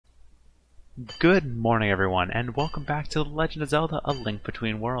Good morning, everyone, and welcome back to The Legend of Zelda: A Link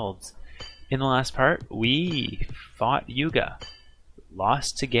Between Worlds. In the last part, we fought Yuga,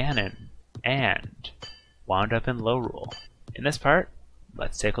 lost to Ganon, and wound up in Lorule. In this part,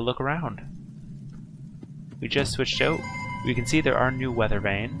 let's take a look around. We just switched out. We can see there are new weather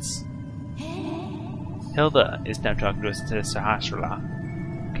vanes. Hilda is now talking to us instead of Sahasrara.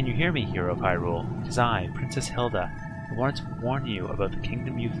 Can you hear me, hero of Hyrule? It is I, Princess Hilda. I wanted to warn you about the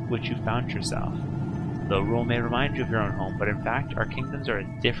kingdom which you found yourself. Lorule may remind you of your own home, but in fact our kingdoms are as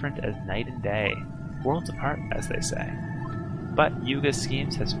different as night and day. Worlds apart, as they say. But Yuga's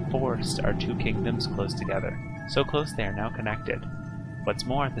schemes has forced our two kingdoms close together. So close they are now connected. What's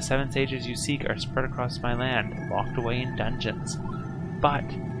more, the 7 sages you seek are spread across my land, locked away in dungeons. But,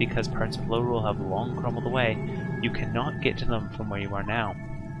 because parts of Lorule have long crumbled away, you cannot get to them from where you are now.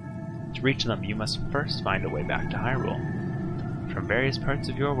 To reach them, you must first find a way back to Hyrule. From various parts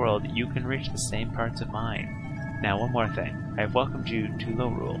of your world, you can reach the same parts of mine. Now, one more thing. I have welcomed you to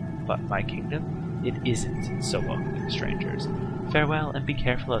Lorule, but my kingdom? It isn't so welcoming to strangers. Farewell, and be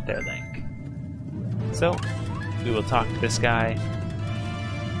careful out there, Link. So, we will talk to this guy.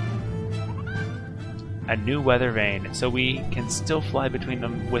 A new weather vane, so we can still fly between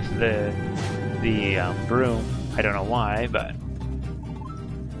them with the broom. I don't know why, but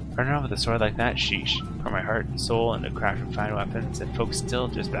running around with a sword like that, sheesh. Pour my heart and soul into crafting fine weapons, and folks still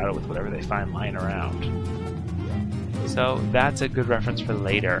just battle with whatever they find lying around. So that's a good reference for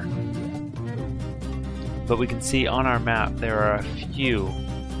later. But we can see on our map there are a few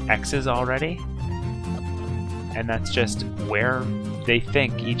X's already, and that's just where they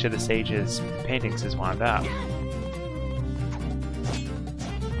think each of the sages' paintings has wound up.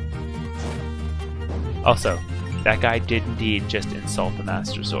 Also, that guy did indeed just insult the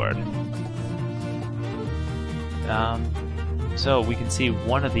Master Sword. So we can see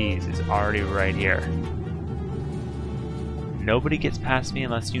one of these is already right here. Nobody gets past me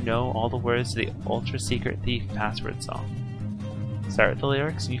unless you know all the words to the Ultra Secret Thief password song. Start with the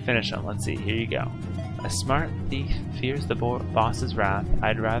lyrics and you finish them. Let's see, here you go. A smart thief fears the boss's wrath.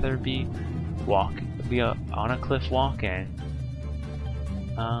 I'd rather be on a cliff walking.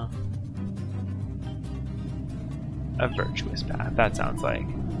 A virtuous path, that sounds like.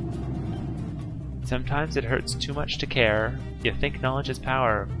 Sometimes it hurts too much to care. You think knowledge is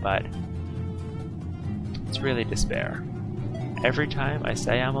power, but it's really despair. Every time I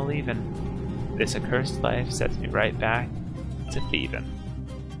say I'm a-leavin', this accursed life sets me right back to thieving.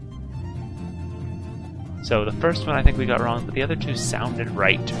 So the first one I think we got wrong, but the other two sounded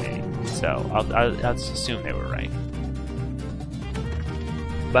right to me. So I'll just assume they were right.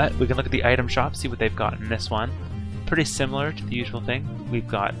 But we can look at the item shop, see what they've got in this one. Pretty similar to the usual thing. We've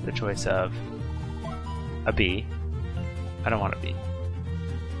got the choice of a bee. I don't want a bee.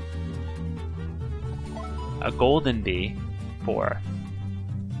 A golden bee for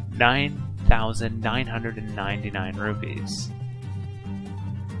 9,999 rupees.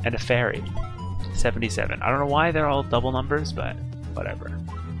 And a fairy, 77. I don't know why they're all double numbers, but whatever.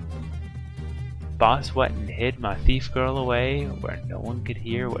 Boss went and hid my thief girl away where no one could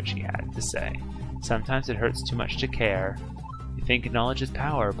hear what she had to say. Sometimes it hurts too much to care. You think knowledge is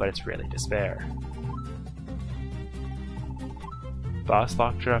power, but it's really despair. Boss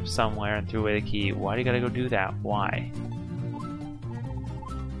locked her up somewhere and threw away the key. Why do you gotta go do that? Why?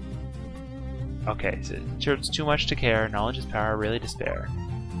 Okay, so it hurts too much to care. Knowledge is power, really despair.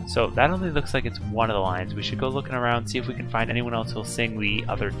 So that only looks like it's one of the lines. We should go looking around, see if we can find anyone else who'll sing the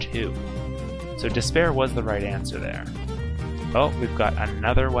other two. So despair was the right answer there. Oh, we've got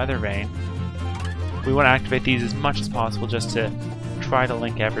another weather vane. We want to activate these as much as possible just to try to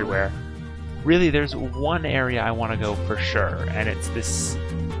link everywhere. Really, there's one area I want to go for sure, and it's this,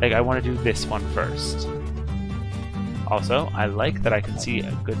 like, I want to do this one first. Also, I like that I can see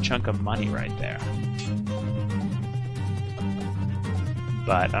a good chunk of money right there.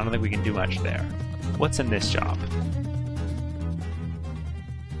 But I don't think we can do much there. What's in this job?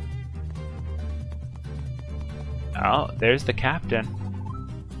 Oh, there's the captain.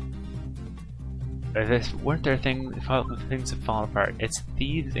 Weren't there things have fallen apart? It's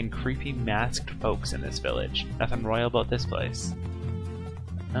thieves and creepy masked folks in this village. Nothing royal about this place.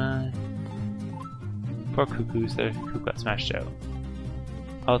 Poor cuckoos, who got smashed out.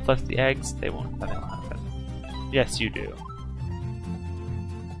 Oh, it's left the eggs? Nothing will happen. Yes, you do.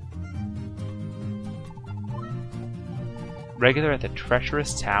 Regular at the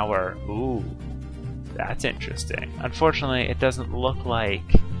treacherous tower. Ooh, that's interesting. Unfortunately, it doesn't look like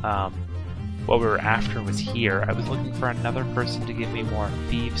what we were after was here. I was looking for another person to give me more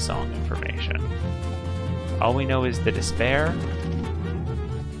Thief Song information. All we know is the despair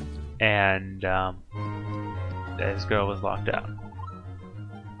and this girl was locked up.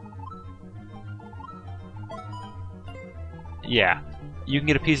 Yeah, you can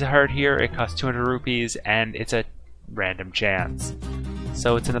get a piece of heart here. It costs 200 rupees, and it's a random chance.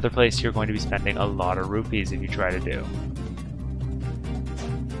 So it's another place you're going to be spending a lot of rupees if you try to do.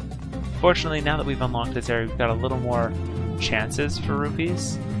 Fortunately, now that we've unlocked this area, we've got a little more chances for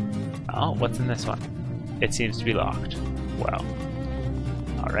rupees. Oh, what's in this one? It seems to be locked. Well,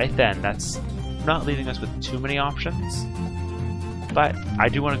 alright then, that's not leaving us with too many options. But I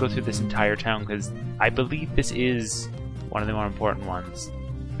do want to go through this entire town because I believe this is one of the more important ones.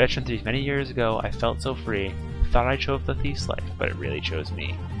 Veteran thief, many years ago, I felt so free, thought I chose the thief's life, but it really chose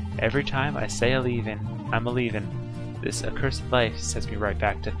me. Every time I say I'm a-leavin', this accursed life sets me right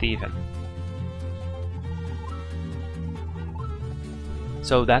back to thieving.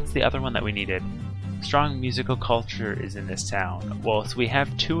 So that's the other one that we needed. Strong musical culture is in this town. Well, so we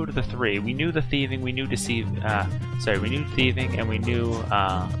have 2 out of the 3. We knew the thieving, we knew we knew thieving, and we knew,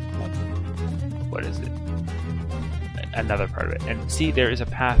 what is it? Another part of it. And see, there is a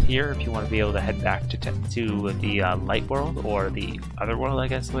path here if you want to be able to head back to the light world, or the other world, I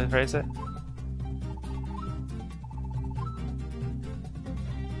guess the way to phrase it.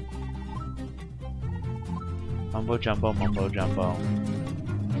 Mumbo jumbo, mumbo jumbo.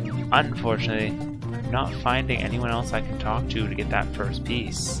 Unfortunately, I'm not finding anyone else I can talk to get that first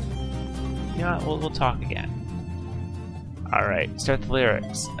piece. You know what, we'll talk again. Alright, start the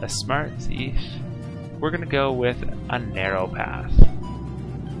lyrics. A smart thief. We're gonna go with a narrow path.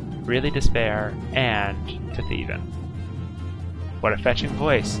 Really despair, and to thieving. What a fetching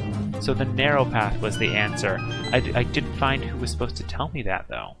voice. So the narrow path was the answer. I didn't find who was supposed to tell me that,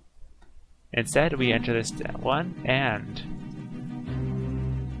 though. Instead, we enter this one, and...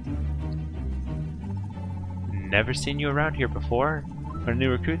 Never seen you around here before. For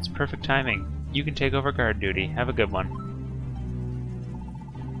new recruits, perfect timing. You can take over guard duty. Have a good one.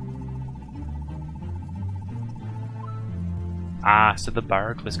 Ah, so the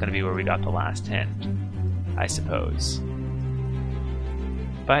bard was going to be where we got the last hint, I suppose.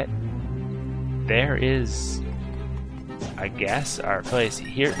 But there is, I guess, our place.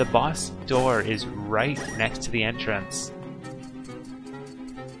 Here, the boss door is right next to the entrance.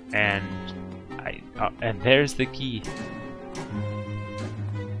 And and there's the key.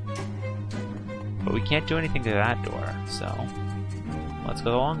 But we can't do anything to that door, so let's go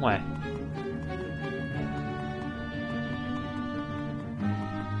the long way.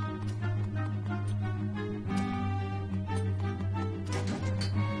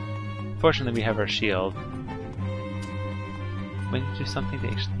 Fortunately, we have our shield. We need to do something to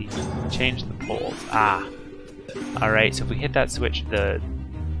actually change the poles. Ah! Alright, so if we hit that switch,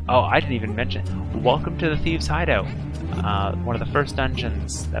 Oh, I didn't even mention. Welcome to the Thieves' Hideout. One of the first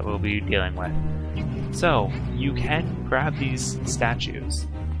dungeons that we'll be dealing with. So, you can grab these statues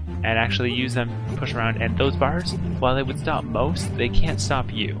and actually use them to push around, and those bars, while they would stop most, they can't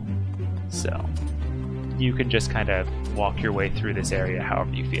stop you. So, you can just kind of walk your way through this area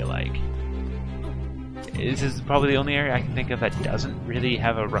however you feel like. This is probably the only area I can think of that doesn't really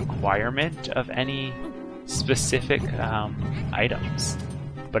have a requirement of any specific items.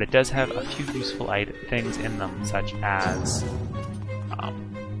 But it does have a few useful things in them, such as,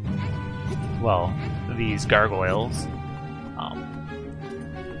 well, these gargoyles.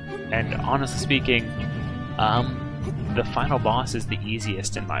 And honestly speaking, the final boss is the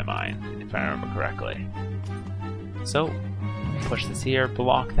easiest in my mind, if I remember correctly. So, push this here,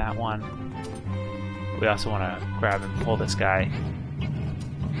 block that one. We also want to grab and pull this guy.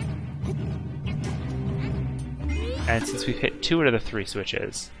 And since we've hit 2 out of the 3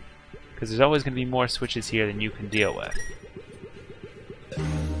 switches, because there's always going to be more switches here than you can deal with.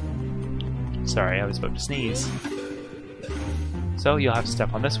 Sorry, I was about to sneeze. So you'll have to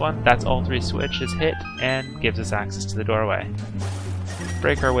step on this one. That's all 3 switches hit, and gives us access to the doorway.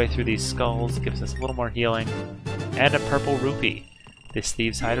 Break our way through these skulls, gives us a little more healing, and a purple rupee. This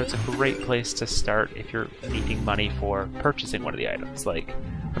Thieves' Hideout's a great place to start if you're needing money for purchasing one of the items. Like,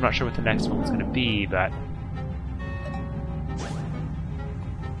 I'm not sure what the next one's going to be, but...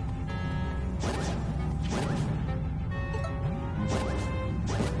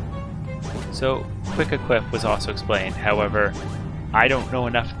 So, quick equip was also explained. However, I don't know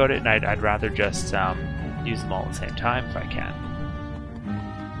enough about it, and I'd rather just use them all at the same time if I can.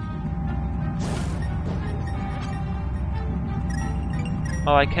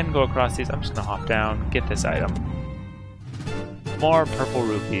 Well, I can go across these. I'm just going to hop down, get this item. More purple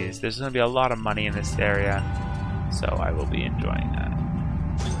rupees. There's going to be a lot of money in this area, so I will be enjoying that.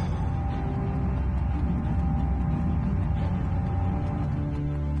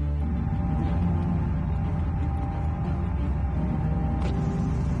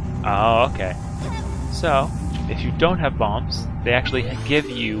 Oh, okay. So, if you don't have bombs, they actually give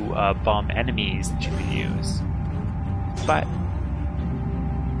you bomb enemies that you can use. But,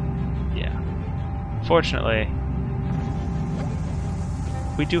 yeah. Fortunately,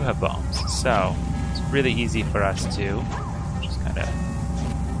 we do have bombs, so it's really easy for us to just kind of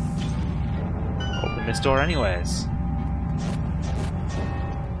open this door anyways.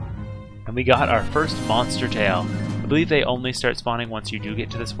 And we got our first monster tail. I believe they only start spawning once you do get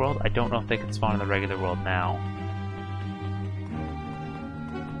to this world. I don't know if they can spawn in the regular world now.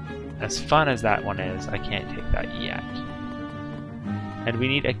 As fun as that one is, I can't take that yet. And we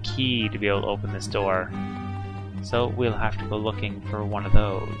need a key to be able to open this door. So we'll have to go looking for one of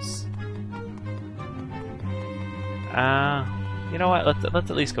those. You know what? Let's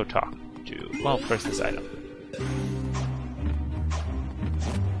at least go talk to, well, first this item.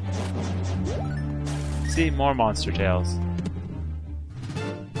 See, more monster tails.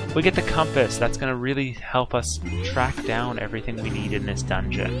 We get the compass. That's going to really help us track down everything we need in this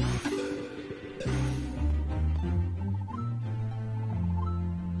dungeon.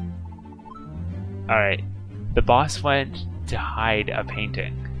 Alright. The boss went to hide a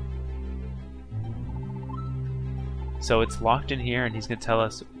painting. So it's locked in here and he's going to tell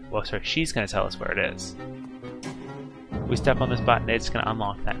us, well, sorry, she's going to tell us where it is. We step on this button, it's going to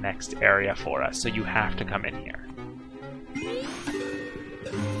unlock that next area for us, so you have to come in here.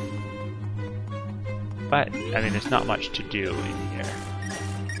 But, I mean, there's not much to do in here.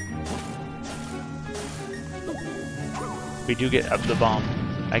 We do get up the bomb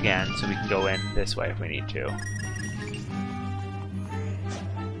again, so we can go in this way if we need to.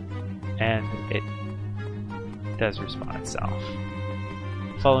 And it does respawn itself.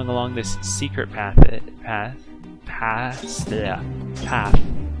 Following along this secret path,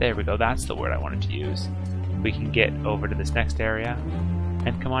 there we go, that's the word I wanted to use. We can get over to this next area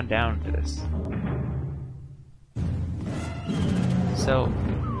and come on down to this. So,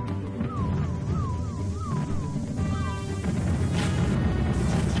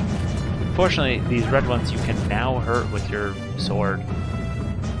 fortunately, these red ones you can now hurt with your sword.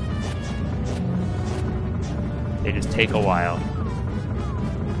 They just take a while.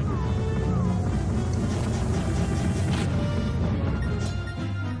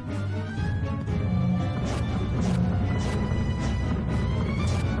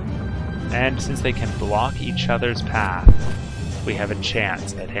 And since they can block each other's path, we have a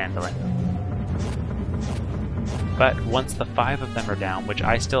chance at handling them. But once the 5 of them are down, which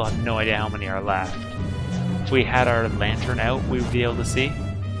I still have no idea how many are left, if we had our lantern out, we would be able to see.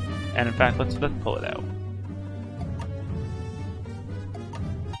 And in fact, let's pull it out.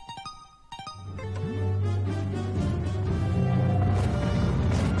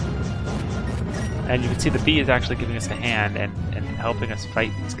 And you can see the bee is actually giving us a hand and helping us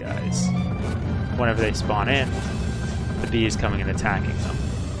fight these guys. Whenever they spawn in, the bee is coming and attacking them.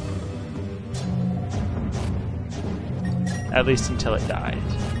 At least until it died.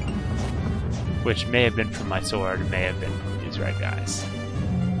 Which may have been from my sword, may have been from these red guys.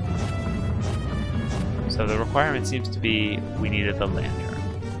 So the requirement seems to be we needed the lantern.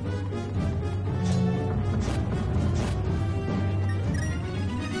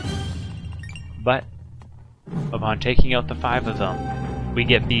 But upon taking out the 5 of them, we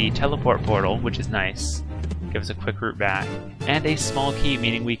get the teleport portal, which is nice. Gives us a quick route back. And a small key,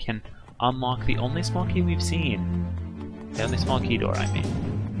 meaning we can unlock the only small key we've seen. The only small key door, I mean.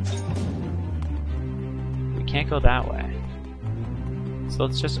 We can't go that way. So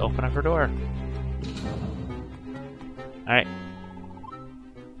let's just open up our door. Alright.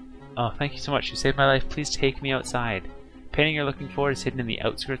 Oh, thank you so much. You saved my life. Please take me outside. Painting you're looking for is hidden in the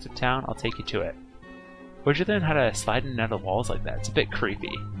outskirts of town. I'll take you to it. Where'd you learn how to slide in and out of walls like that? It's a bit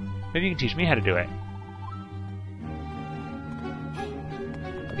creepy. Maybe you can teach me how to do it.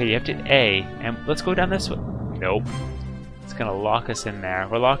 Okay, you have to hit A, and let's go down this way. Nope. It's gonna lock us in there.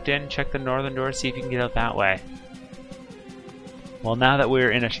 We're locked in. Check the northern door, see if you can get out that way. Well, now that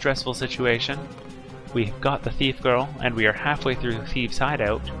we're in a stressful situation, we've got the thief girl, and we are halfway through the thieves'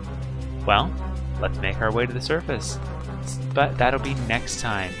 hideout. Well, let's make our way to the surface. But that'll be next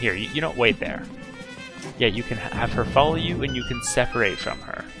time. Here, you don't wait there. Yeah, you can have her follow you, and you can separate from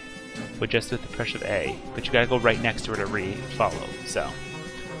her. But just with the push of A. But you gotta go right next to her to follow, so.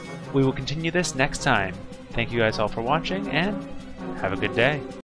 We will continue this next time. Thank you guys all for watching, and have a good day.